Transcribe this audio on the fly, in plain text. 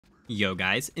Yo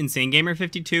guys,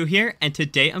 InsaneGamer52 here, and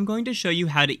today I'm going to show you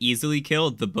how to easily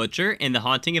kill the Butcher in the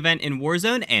Haunting event in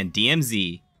Warzone and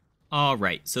DMZ.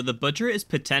 Alright, so the Butcher is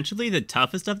potentially the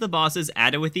toughest of the bosses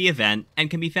added with the event, and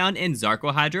can be found in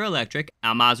Zarqwa Hydroelectric,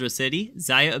 Mazrah City,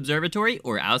 Zaya Observatory,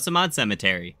 or Samman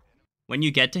Cementery. When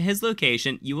you get to his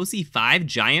location, you will see 5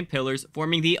 giant pillars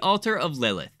forming the Altar of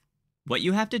Lilith. What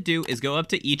you have to do is go up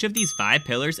to each of these 5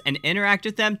 pillars and interact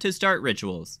with them to start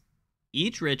rituals.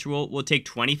 Each ritual will take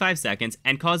 25 seconds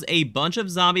and cause a bunch of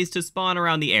zombies to spawn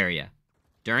around the area.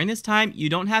 During this time, you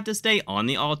don't have to stay on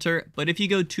the altar, but if you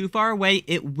go too far away,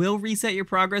 it will reset your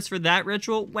progress for that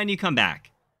ritual when you come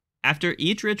back. After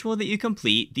each ritual that you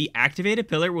complete, the activated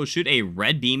pillar will shoot a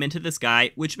red beam into the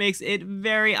sky, which makes it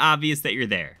very obvious that you're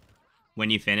there. When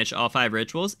you finish all 5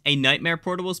 rituals, a Nightmar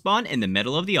Portal will spawn in the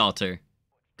middle of the altar.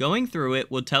 Going through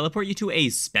it will teleport you to a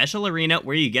special arena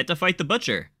where you get to fight the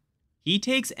Butcher. He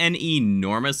takes an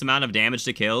enormous amount of damage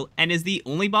to kill, and is the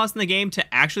only boss in the game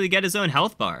to actually get his own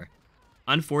health bar.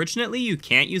 Unfortunately, you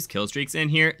can't use killstreaks in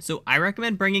here, so I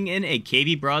recommend bringing in a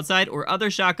KV broadside or other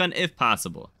shotgun if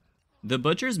possible. The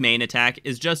Butcher's main attack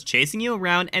is just chasing you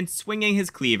around and swinging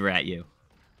his cleaver at you.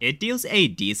 It deals a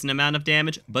decent amount of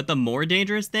damage, but the more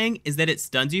dangerous thing is that it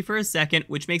stuns you for a second,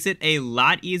 which makes it a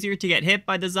lot easier to get hit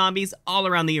by the zombies all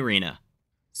around the arena.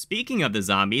 Speaking of the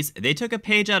zombies, they took a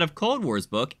page out of Cold War's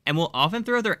book and will often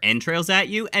throw their entrails at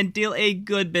you and deal a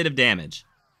good bit of damage.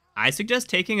 I suggest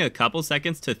taking a couple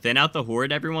seconds to thin out the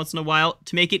horde every once in a while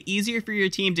to make it easier for your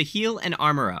team to heal and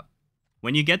armor up.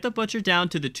 When you get the Butcher down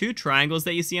to the 2 triangles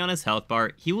that you see on his health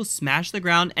bar, he will smash the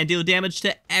ground and deal damage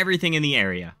to everything in the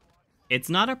area. It's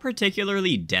not a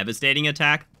particularly devastating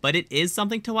attack, but it is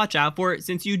something to watch out for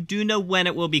since you do know when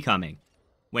it will be coming.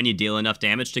 When you deal enough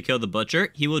damage to kill the Butcher,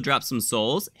 he will drop some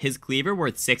souls, his cleaver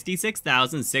worth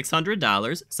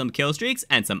 $66,600, some killstreaks,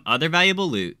 and some other valuable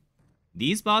loot.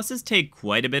 These bosses take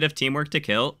quite a bit of teamwork to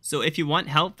kill, so if you want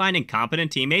help finding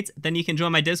competent teammates, then you can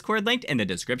join my Discord linked in the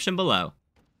description below.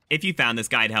 If you found this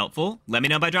guide helpful, let me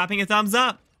know by dropping a thumbs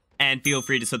up, and feel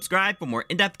free to subscribe for more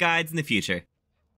in-depth guides in the future.